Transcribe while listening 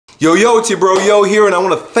Yo, it's your bro Yo here, and I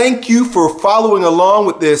want to thank you for following along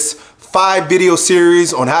with this 5-video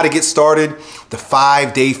series on how to get started, the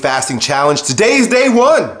 5-day fasting challenge. Today is day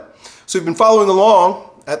 1. So you've been following along.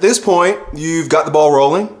 At this point, you've got the ball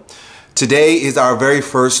rolling. Today is our very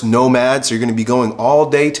first nomad, so you're going to be going all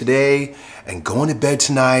day today and going to bed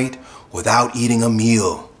tonight without eating a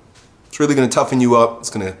meal. It's really going to toughen you up.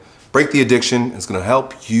 It's going to break the addiction. It's going to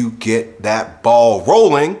help you get that ball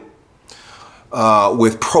rolling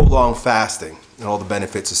with prolonged fasting and all the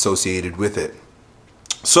benefits associated with it.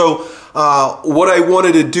 So what I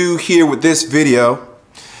wanted to do here with this video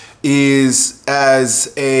is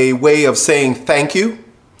as a way of saying thank you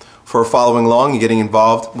for following along and getting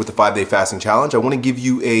involved with the 5-day fasting challenge. I want to give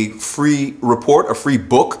you a free report, a free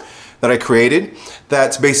book that I created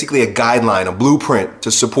that's basically a guideline, a blueprint to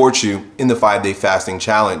support you in the 5-day fasting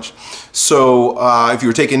challenge. So if you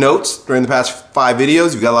were taking notes during the past 5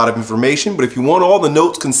 videos, you've got a lot of information, but if you want all the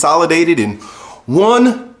notes consolidated in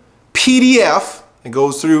one PDF that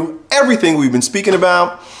goes through everything we've been speaking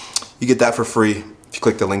about, you get that for free. If you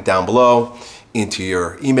click the link down below into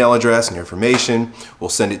your email address and your information, we'll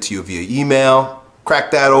send it to you via email. Crack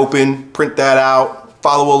that open, print that out,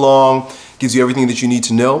 follow along. Gives you everything that you need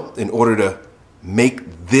to know in order to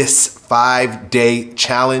make this 5-day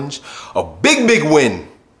challenge a big win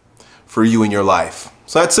for you in your life.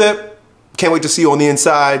 So that's it. Can't wait to see you on the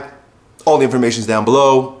inside. All the information's down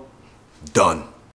below. Done.